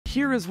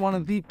Here is one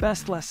of the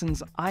best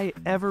lessons I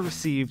ever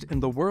received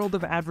in the world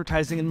of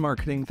advertising and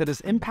marketing that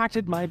has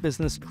impacted my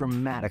business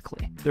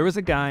dramatically. There was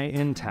a guy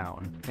in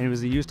town, and he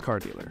was a used car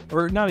dealer.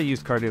 Or not a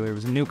used car dealer, he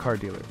was a new car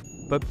dealer.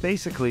 But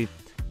basically,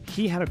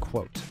 he had a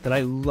quote that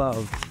I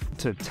love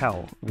to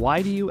tell.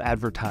 Why do you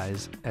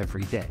advertise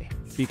every day?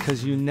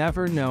 Because you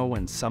never know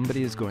when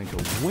somebody is going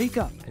to wake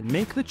up and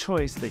make the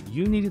choice that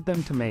you needed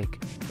them to make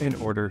in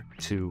order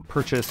to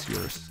purchase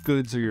your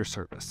goods or your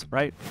service,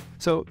 right?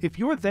 So if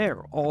you're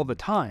there all the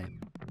time,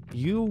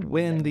 you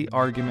win the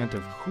argument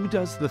of who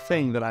does the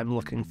thing that I'm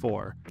looking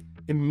for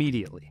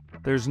immediately.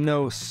 There's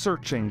no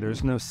searching,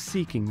 there's no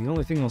seeking. The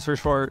only thing you'll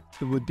search for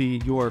would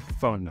be your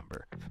phone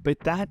number. But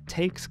that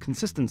takes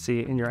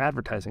consistency in your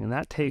advertising, and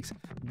that takes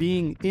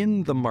being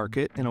in the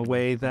market in a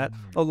way that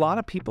a lot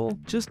of people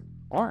just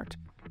aren't.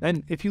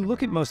 And if you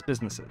look at most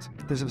businesses,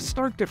 there's a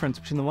stark difference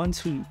between the ones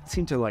who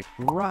seem to like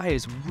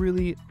rise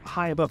really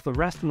high above the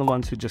rest and the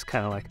ones who just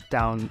kind of like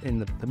down in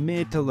the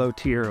mid to low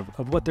tier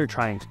of what they're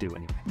trying to do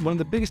anyway. One of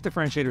the biggest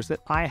differentiators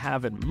that I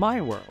have in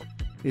my world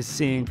is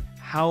seeing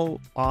how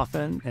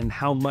often and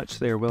how much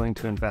they are willing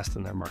to invest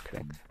in their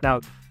marketing.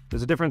 Now,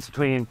 there's a difference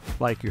between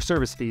like your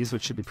service fees,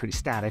 which should be pretty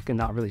static and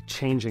not really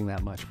changing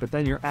that much, but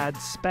then your ad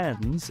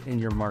spends in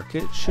your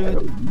market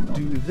should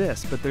do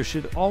this, but there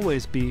should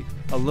always be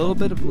a little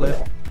bit of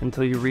lift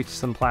until you reach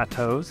some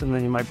plateaus, and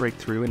then you might break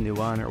through a new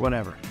one or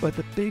whatever. But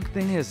the big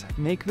thing is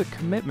make the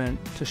commitment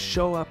to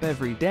show up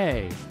every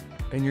day,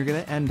 and you're gonna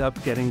end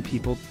up getting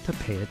people to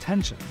pay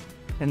attention.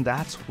 And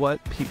that's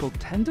what people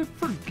tend to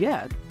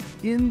forget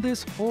in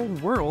this whole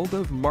world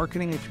of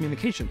marketing and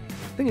communication.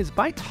 The thing is, if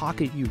I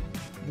talk at you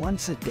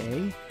once a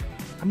day,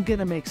 I'm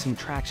gonna make some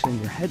traction in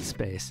your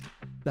headspace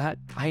that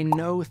I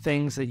know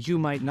things that you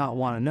might not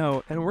wanna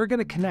know, and we're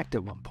gonna connect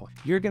at one point.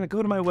 You're gonna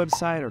go to my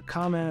website or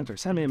comment or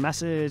send me a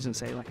message and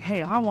say like,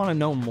 hey, I wanna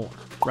know more,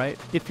 right?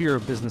 If you're a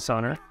business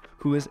owner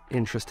who is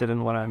interested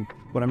in what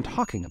I'm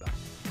talking about.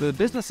 The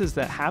businesses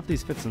that have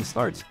these fits and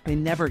starts, they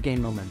never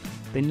gain momentum.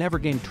 They never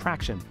gain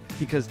traction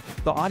because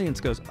the audience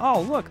goes,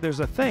 oh, look,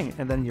 there's a thing,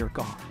 and then you're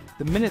gone.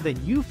 The minute that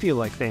you feel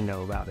like they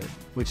know about it,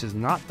 which is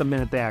not the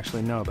minute they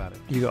actually know about it,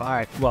 you go, all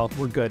right, well,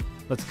 we're good,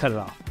 let's cut it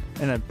off.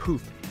 And then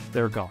poof,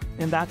 they're gone.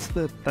 And that's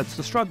the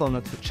struggle, and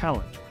that's the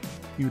challenge.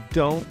 You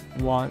don't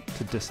want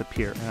to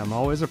disappear. And I'm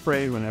always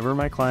afraid whenever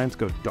my clients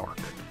go dark,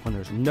 when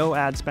there's no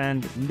ad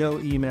spend, no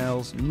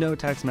emails, no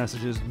text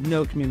messages,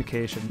 no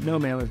communication, no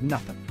mailers,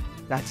 nothing.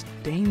 That's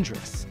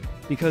dangerous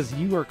because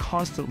you are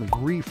constantly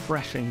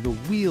refreshing the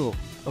wheel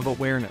of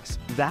awareness.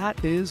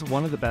 That is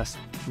one of the best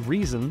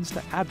reasons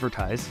to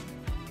advertise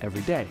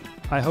every day.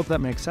 I hope that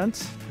makes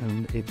sense.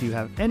 And if you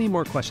have any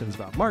more questions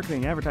about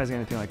marketing, advertising,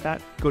 anything like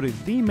that, go to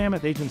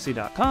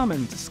themammotheagency.com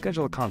and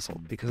schedule a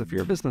consult, because if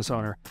you're a business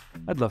owner,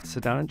 I'd love to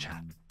sit down and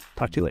chat.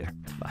 Talk to you later.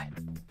 Bye.